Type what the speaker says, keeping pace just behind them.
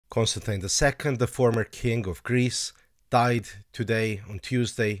Constantine II, the former king of Greece, died today on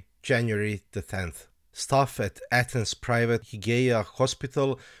Tuesday, January the 10th. Staff at Athens' private Hygeia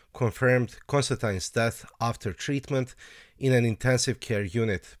hospital confirmed Constantine's death after treatment in an intensive care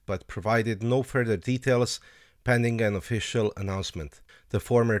unit, but provided no further details pending an official announcement. The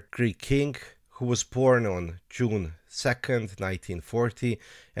former Greek king, who was born on June 2nd, 1940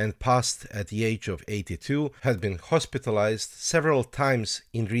 and passed at the age of 82, had been hospitalized several times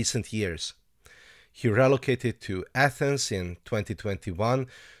in recent years. He relocated to Athens in 2021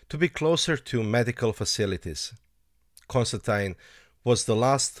 to be closer to medical facilities. Constantine was the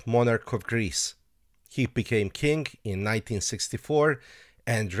last monarch of Greece. He became king in 1964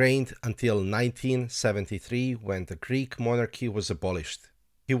 and reigned until 1973, when the Greek monarchy was abolished.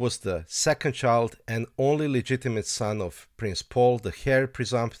 He was the second child and only legitimate son of Prince Paul, the heir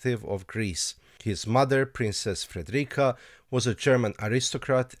presumptive of Greece. His mother, Princess Frederica, was a German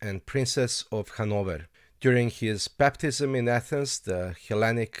aristocrat and Princess of Hanover. During his baptism in Athens, the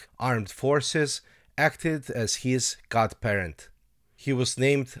Hellenic armed forces acted as his godparent. He was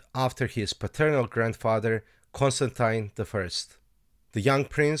named after his paternal grandfather, Constantine I. The young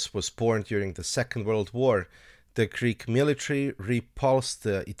prince was born during the Second World War. The Greek military repulsed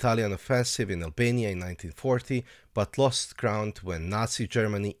the Italian offensive in Albania in 1940, but lost ground when Nazi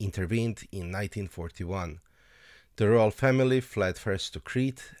Germany intervened in 1941. The royal family fled first to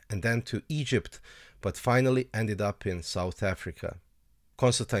Crete and then to Egypt, but finally ended up in South Africa.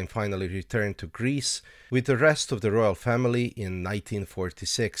 Constantine finally returned to Greece with the rest of the royal family in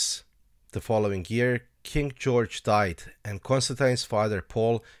 1946. The following year, King George died, and Constantine's father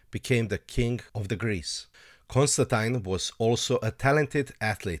Paul became the king of the Greece. Constantine was also a talented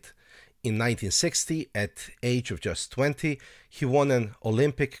athlete. In 1960, at the age of just 20, he won an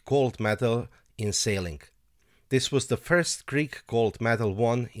Olympic gold medal in sailing. This was the first Greek gold medal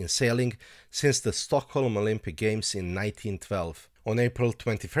won in sailing since the Stockholm Olympic Games in 1912. On April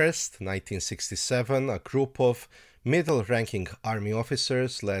 21, 1967, a group of middle-ranking army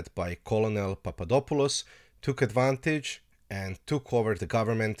officers led by Colonel Papadopoulos took advantage and took over the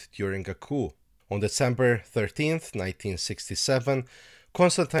government during a coup. On December 13, 1967,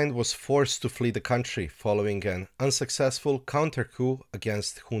 Constantine was forced to flee the country following an unsuccessful counter-coup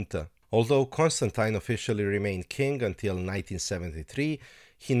against junta. Although Constantine officially remained king until 1973,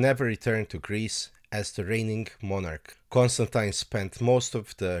 he never returned to Greece as the reigning monarch. Constantine spent most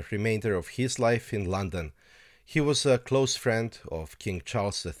of the remainder of his life in London. He was a close friend of King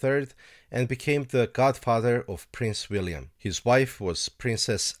Charles III and became the godfather of Prince William. His wife was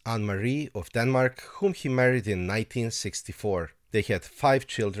Princess Anne-Marie of Denmark, whom he married in 1964. They had 5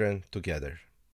 children together.